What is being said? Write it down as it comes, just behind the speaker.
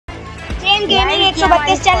M gaming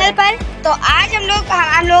 132 channel पर। तो आज हम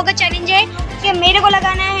लोगों का चैलेंज है कि मेरे को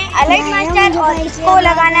लगाना है अलाइट मास्टर और इसको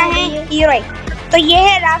लगाना है हीरोइक। तो ये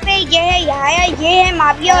है राफे, ये है यहाया, ये है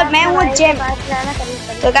माविया और मैं हूँ जेम।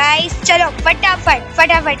 तो गाइस चलो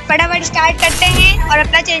फटाफट स्टार्ट करते हैं और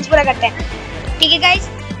अपना चैलेंज पूरा करते हैं। ठीक है गाइस।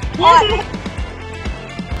 और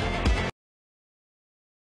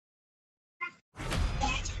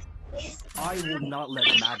I will not let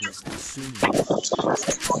madness consume you.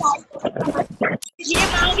 ये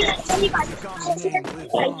माविया सही बात है।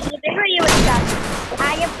 देखो ये बच्चा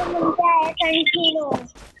आज अब तो मिलता है कंटिन्यू।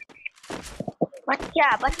 बच्चा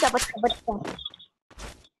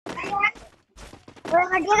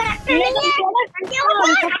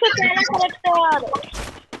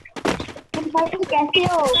कैसे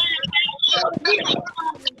हो?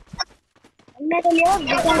 मैं तो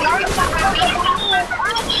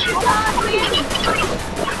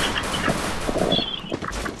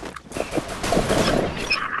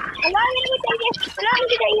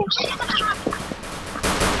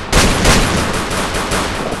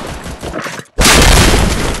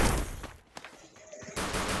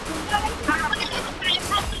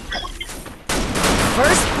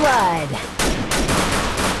First blood.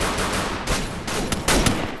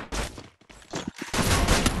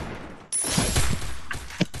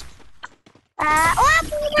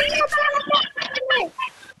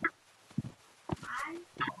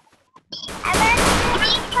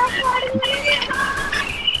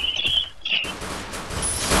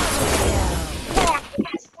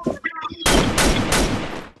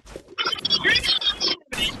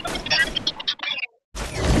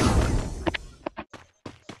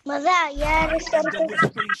 मजा यार इस तरह The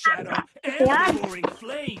whispering shadow and the roaring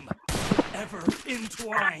flame, ever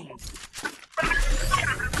entwined.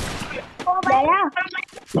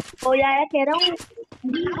 हो जाएगा कह रहा हूँ।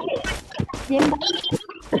 जेम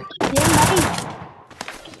भाई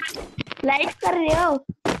लाइक कर रहे हो?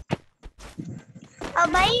 अब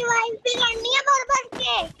भाई वाइफ भी करनी है भर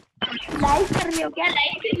के। लाइक कर रहे हो क्या?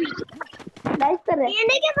 लाइक कर रहे हो? ये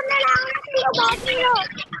नहीं कि बंदा लाओ बात नहीं हो।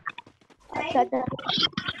 अच्छा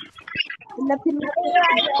मतलब फिर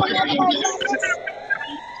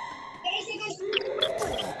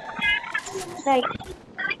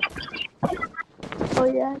हो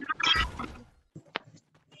यार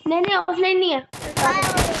नहीं ऑफलाइन नहीं है।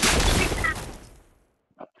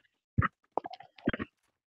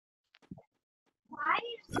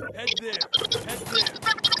 Head there.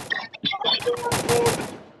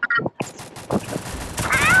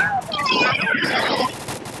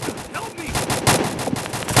 Help me!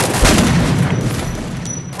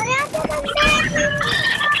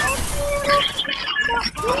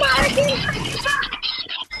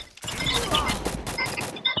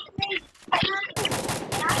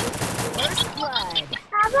 First blood.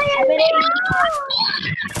 Good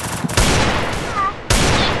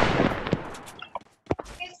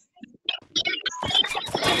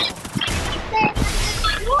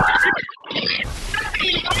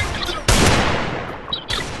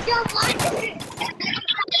job.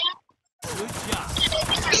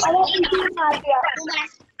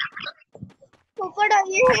 पोपट हो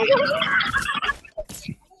गया।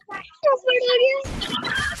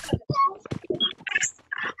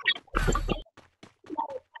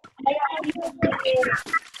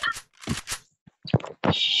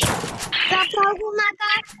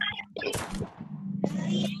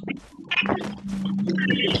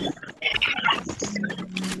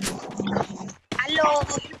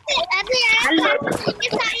 हेलो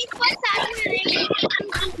सारी साथ में रहेंगे।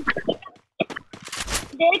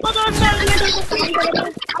 देखो दोस्तों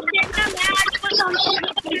अब देखना मैं आज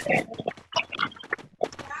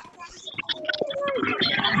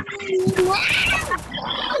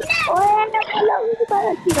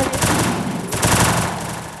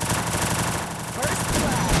First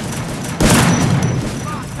blood.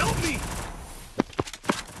 Help me!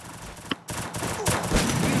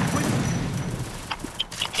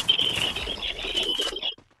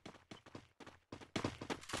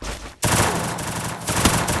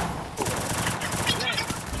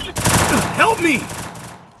 Help me!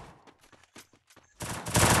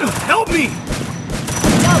 Help me!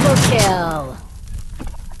 Double kill.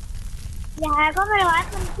 यहाँ को मेरे बात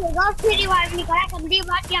सुनिएगा और फिर रिवाइव निकाला गंदी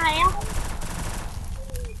बात क्या है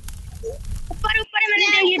ऊपर मैंने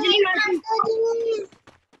इतनी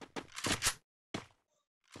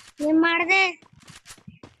ये मार दे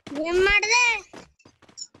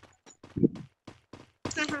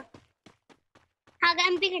हाँ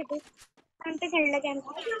गैम्पी कर दे गैम्पी कर ले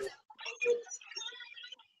गैम्पी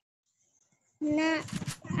ना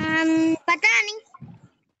पता नहीं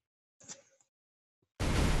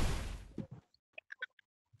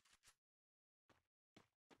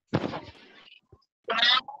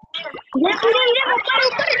ये पूरे ऊपर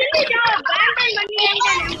ऊपर जल्दी जाओ, बैंड बनी है।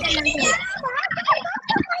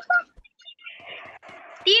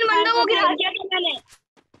 3 बंदों को गिरा दिया था मैंने।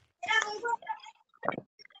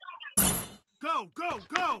 Go!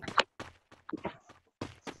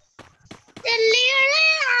 जल्दी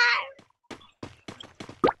यार,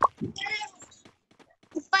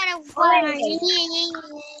 ऊपर यही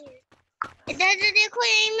इधर से देखो,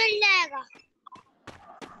 यही मिल जाएगा।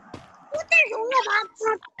 उधर दूंगा बात।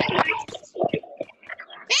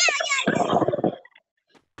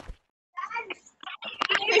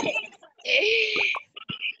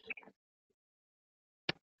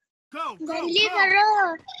 जल्दी करो,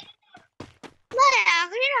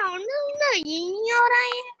 आखिरी राउंड में ये नहीं हो रहा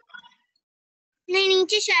है। नहीं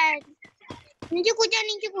नीचे, शायद नीचे कूद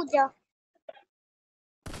जा,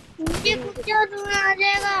 तो आ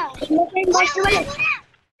जाएगा। लो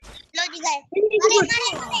जी गए।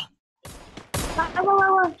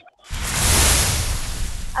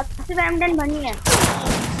 अब से बैडमिंटन बनी है।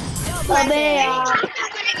 अबे यार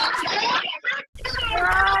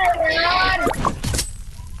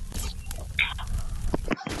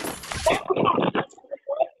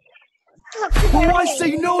Why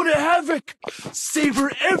say no to havoc?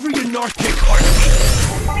 Savor every anarchic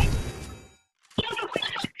heartbeat.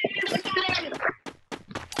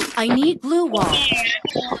 I need blue wall.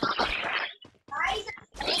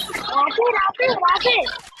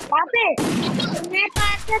 वापे मैं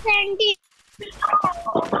पास का सैंडी।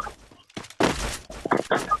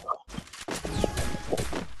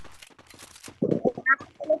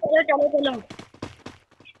 चलो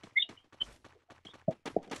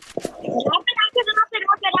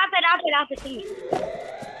राफे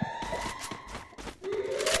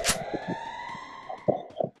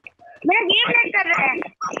मेरा गेम लैग कर रहा है।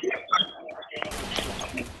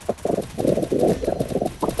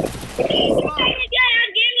 क्या यार,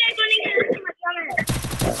 गेम लैग होने का मतलब है।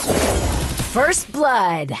 First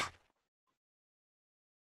blood.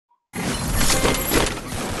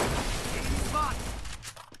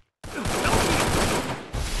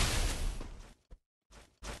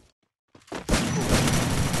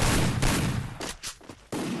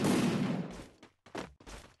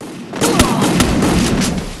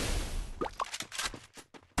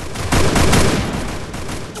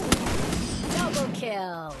 Double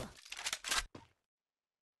kill.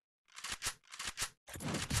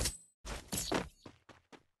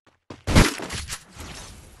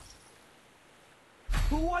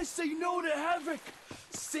 Why say no to havoc?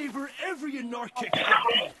 Savor every anarchic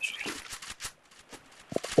heartbeat.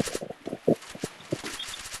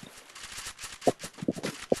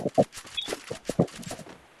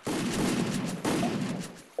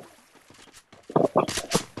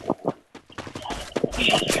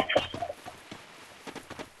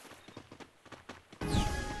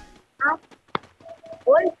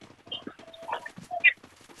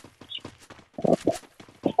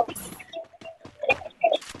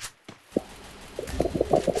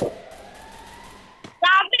 Nice.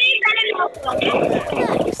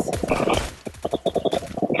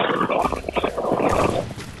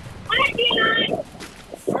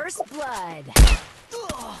 First blood.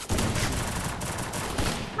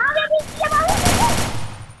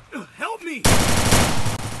 Help me!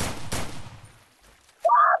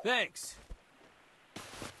 Thanks.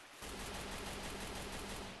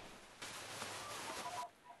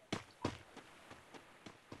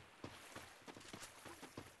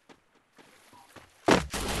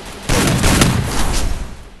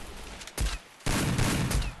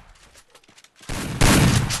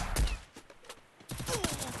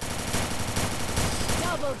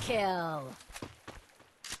 Double kill.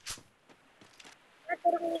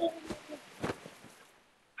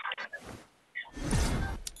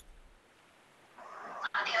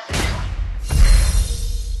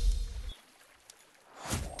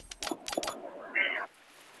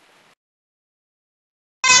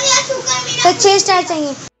 तो 6 स्टार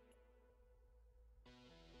चाहिए।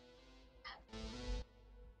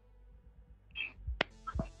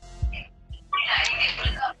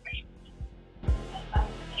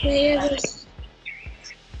 ये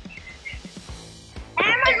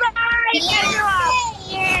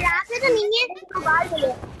रास्ते तो नहीं है, तो बाहर चले।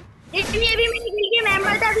 इसलिए भी मैंने खेल के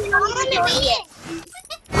मेंबर था, भी नहीं है।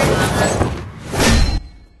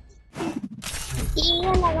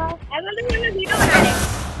 ये लगा ऐसा तो मैंने वीडियो बना ले।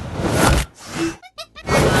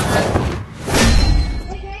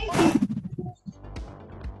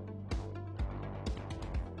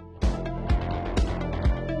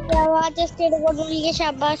 क्या बात है, स्टेट बोर्ड मिल गया,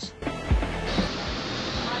 शाबाश।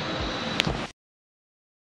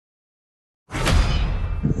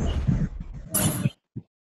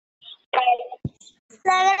 I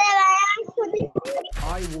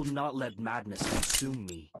will not let madness consume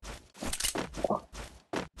me.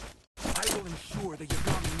 I will ensure the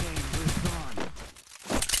Yagami name lives on.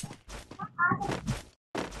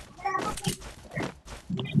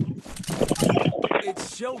 It's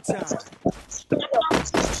showtime.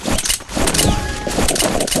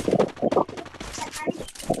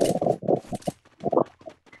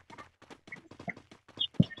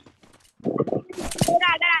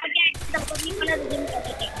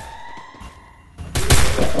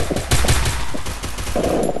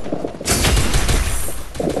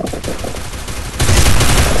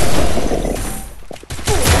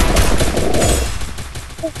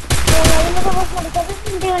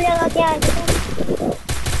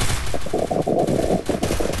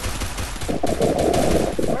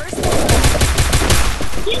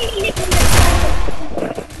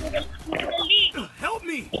 Help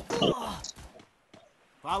me!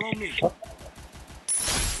 Follow me.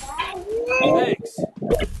 Thanks.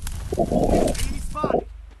 Enemy spotted.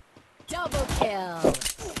 Double kill.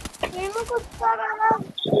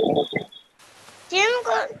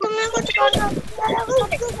 तुम्हें कुछ करना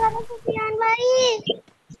भाई।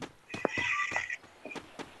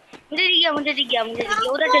 मुझे दिख गया उधर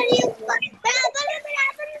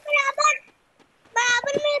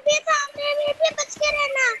बराबर में भी सामने में भी बच के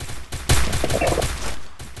रहना।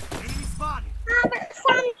 Enemy spotted.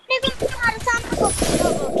 सामने को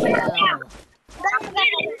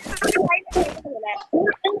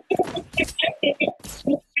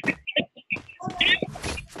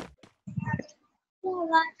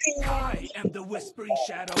I am the whispering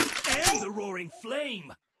shadow and the roaring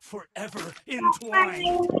flame, forever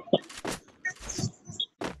entwined.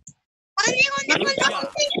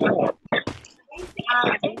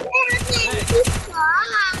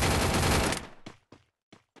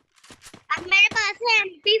 अब मेरे पास है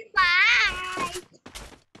MP5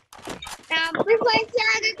 से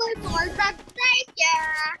आगे कोई बोल सकता है क्या?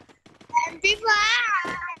 MP5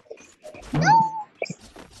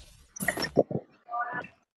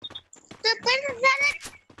 तो फिर ज़रा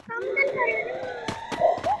कम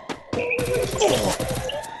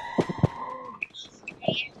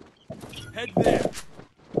Head there.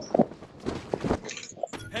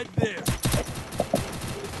 Head there.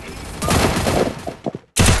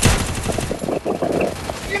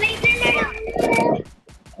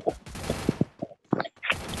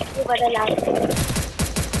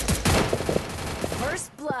 First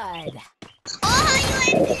blood. Oh, you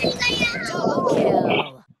MP गया। Double kill.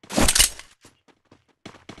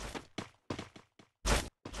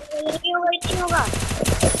 ये होगा।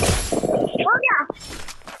 हो गया।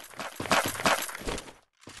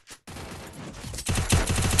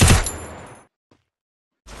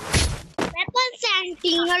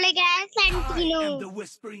 Santino ले गया I Santino। am the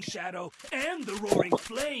whispering shadow and the roaring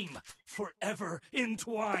flame, forever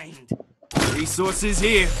entwined. Resources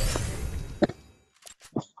here.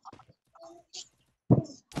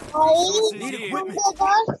 Need equipment.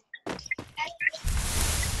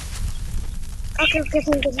 Okay,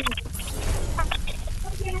 thank you.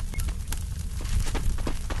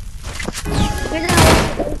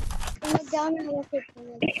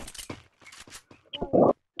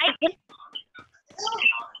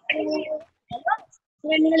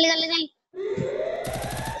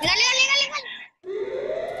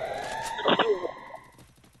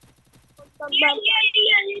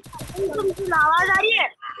 निकल आवाज आ रही है।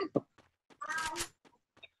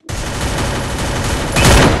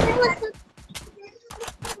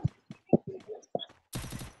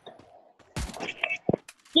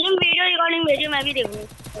 वीडियो रिकॉर्डिंग भेजिए, मैं भी देखूंगी।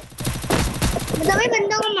 मतलब मैं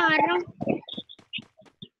बंदों को मार रहा हूँ।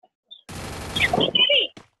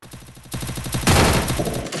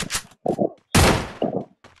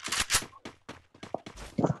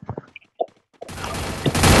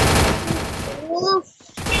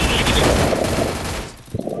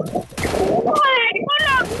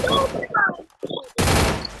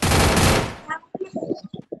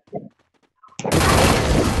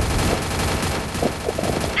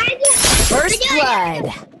 First blood.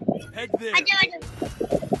 Head there.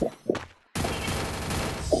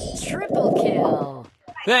 Triple kill.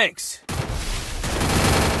 Thanks.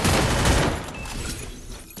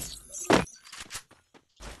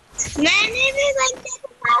 मैंने भी बंदे को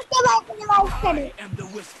मार के बात करी। I am the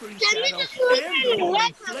whispering जल्दी shadow से शुरू and the कर, roaring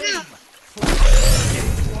let's go. flame, forever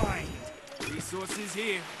entwined. Resources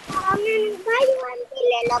here. भाई वन पे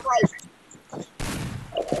ले लो भाई।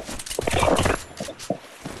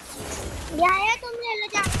 यार तुम ले लो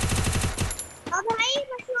जा। और भाई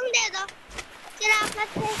मशरूम दे दो। शराफत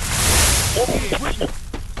से।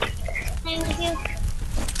 Thank you.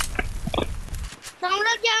 तुम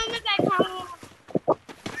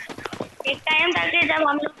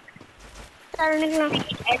बाहर निकला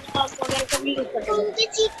एडवांस वगैरह सब यूज करते हैं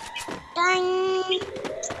किसी टाइम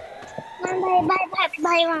भाई भाई भाई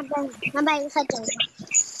भाई वहां पर मैं भाई के साथ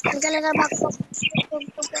चलूंगा निकल लगा भाग को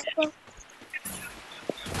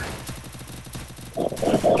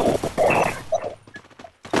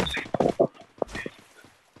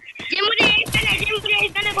ये मुझे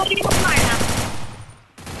एक गन गोली को मारना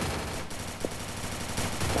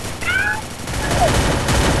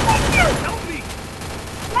Help me!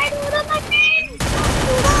 भाई दूर मत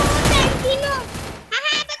टेंटिनो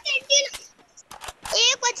हां बस टेंटिनो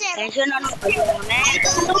एक बचे टेंशन ना लो मैं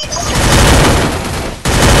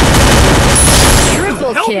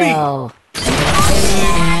Triple Help me! kill.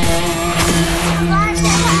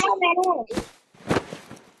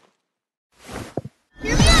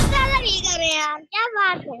 क्या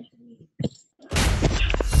बात है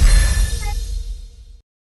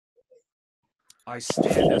I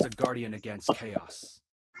stand as a guardian against chaos.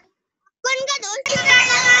 कौन का दोस्त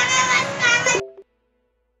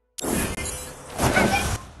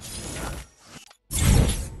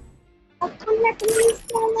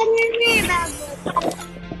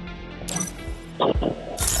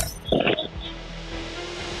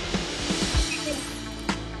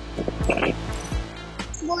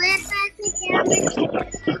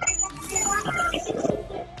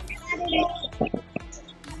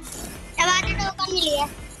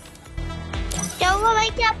क्या हुआ भाई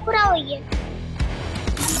क्या पूरा हुई है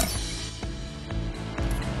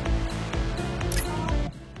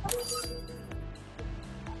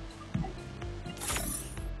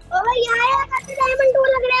यहाँ डायमंड 2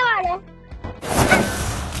 लगने वाले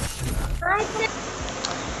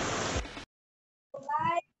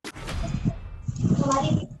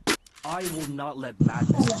I will not let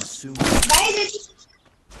madness consume me. I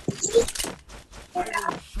will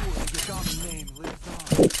ensure the Yagami name lives on.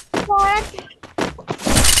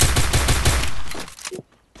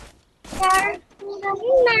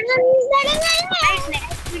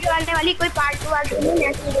 Video आने वाली कोई पार्ट 2 वाली नहीं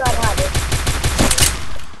नेक्स्ट वीडियो आने वाली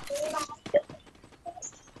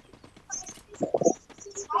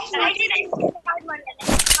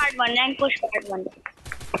part 1 and push part 1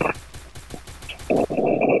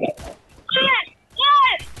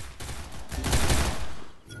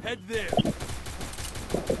 Head there.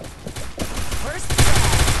 First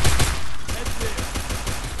blood. Head there.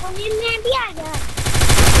 मैं भी आ गया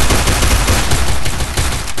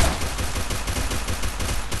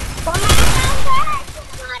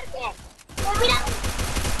मार के वो भी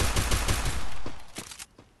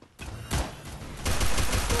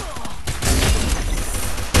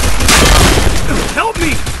Help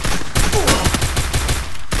me!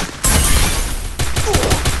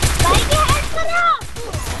 भाई के हेड करो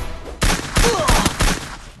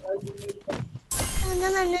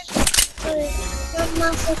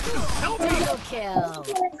Triple kill.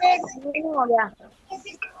 हो गया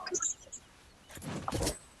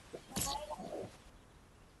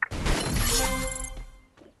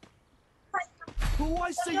Who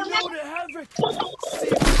I say no to havoc?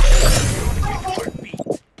 Save heartbeat.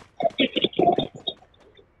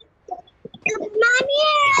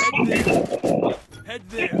 Head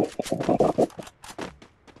there.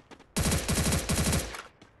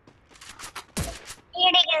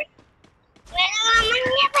 Head there.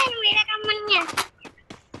 मेरा काम नहीं है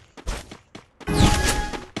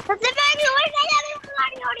सबसे पहले लोअर साइड आगे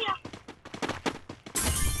गाड़ी हो रही है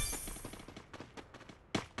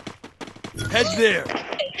Head there.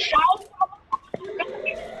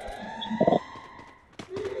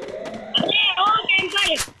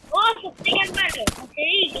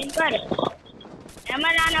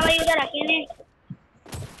 भाई उधर अकेले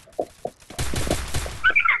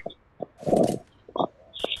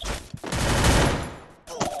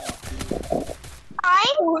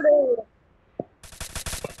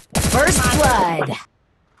First blood.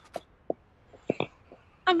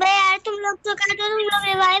 अबे यार तुम लोग तो कहते हो तुम लोग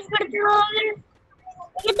रिवाइव करते हो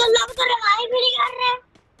ये तो लोग तो रिवाइव भी नहीं कर रहे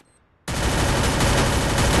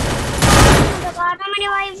तो कहा था मैं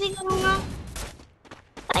रिवाइव भी करूंगा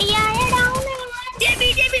भैया ये डाउन है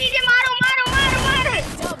जेबी नीचे मारो मारो मारो मारो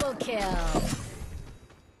Double kill.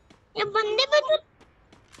 ये बंदे पे तो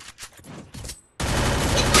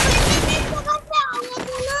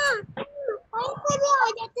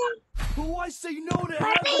Who I say no to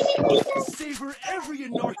havoc? Savor every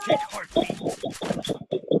anarchic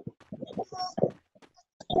heartbeat.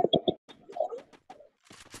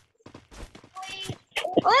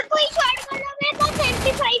 और कोई शॉट कर लो मेरे पास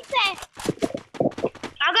 75 है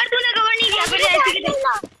अगर तूने कवर नहीं किया फिर ऐसे की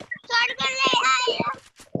शॉट कर ले आया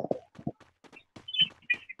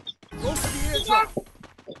Go to the airdrop.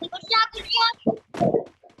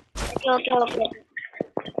 कुछ ओके ओके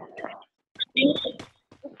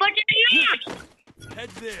ऊपर चलिए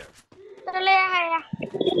Head there. चले आया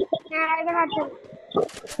इधर आ चल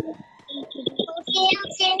ओके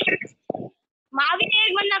ओके मावी ने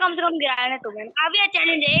एक बंदा कम से कम गिराया ना तुम्हें मावी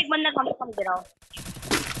चैलेंज है एक बंदा कम से कम गिराओ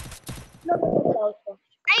उसको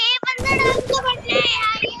नहीं ये बंदा डांस को बनना है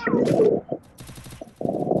यार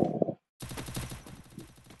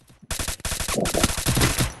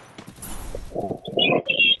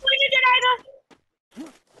कोई नहीं गिराएगा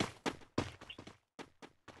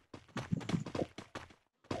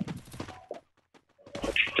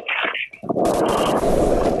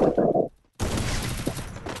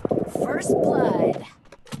First blood.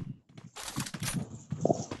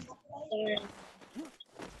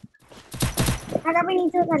 आधा भी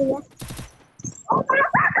नीचे कर दिया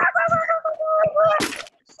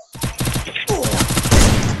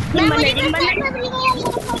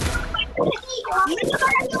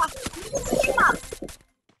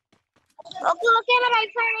ओके ओके मैं राइट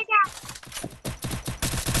साइड लेके आ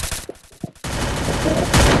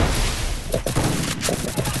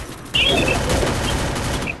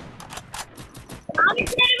अब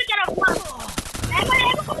इसने भी करा हुआ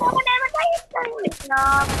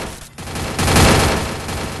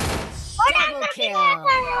Double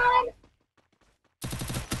kill.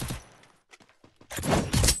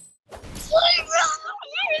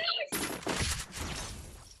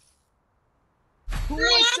 Who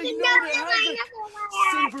wants to know the havoc?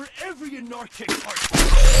 Savor every anarchic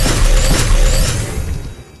heart.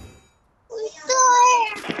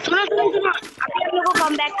 सुनो सुनो सुनो अभी हम लोग को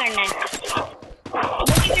कम बैक करना है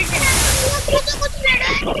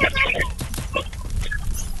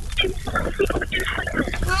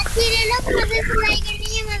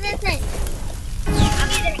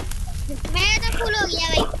मैं तो फुल हो गया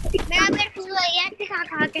भाई मेरा पेट फुल हो गया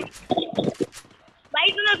खा के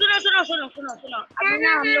भाई सुनो सुनो सुनो सुनो सुनो सुनो अभी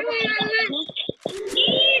ना हम लोग को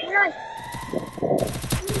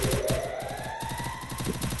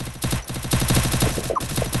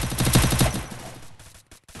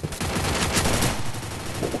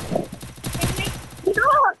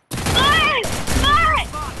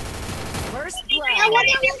First blood.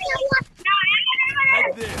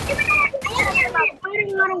 Head there.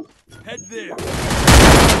 Head there.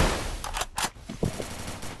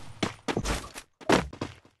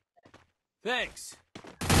 Thanks.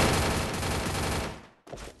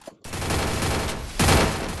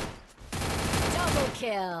 Double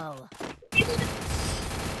kill.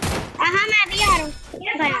 हाँ मैं अभी आ रहा हूँ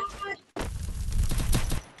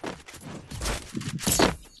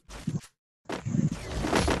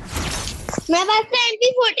मैं बस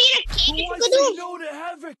MP40 रखी Who है wants इसको दूँ to know the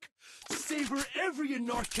havoc? Savor every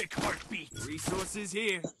anarchic heartbeat. Resources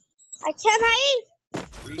here. अच्छा भाई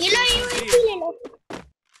ये लो Resources UMP here. ले लो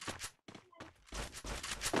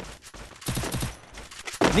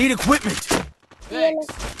Need equipment. Thanks.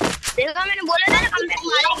 देखो मैंने बोला था ना कम बैक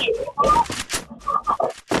मारेंगे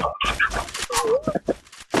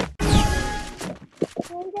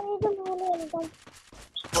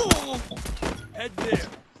Head there.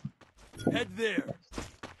 Head there.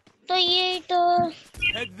 तो ये तो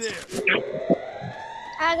Head there.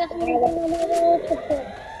 आगे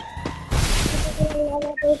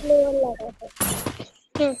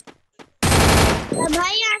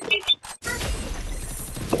भाई आगे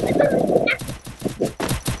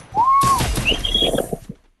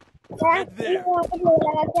Head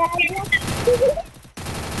there.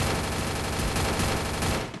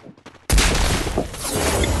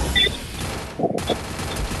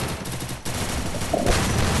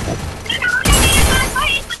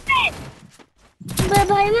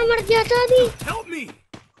 भाई मैं मर गया था अभी Help me.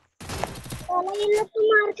 ये लोग तो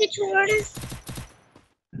मार के छोड़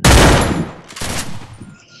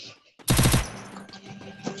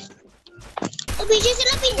तो पीछे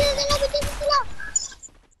चला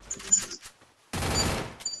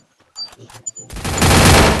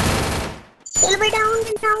चल भाई डाउन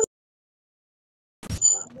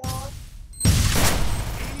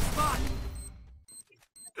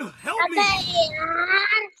Help अबे me.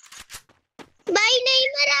 यार भाई नहीं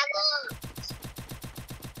मरा वो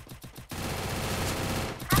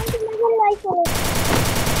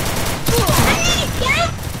अरे क्या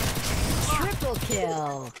Triple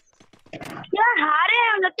kill. यार हारे हैं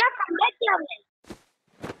हम लोग क्या कमबैक किया हमने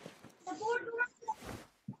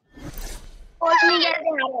और नहीं गए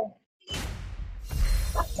थे हारे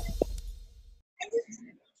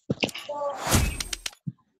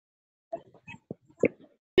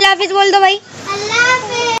अल्लाह हाफिज बोल दो भाई अल्लाह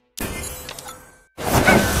हाफिज।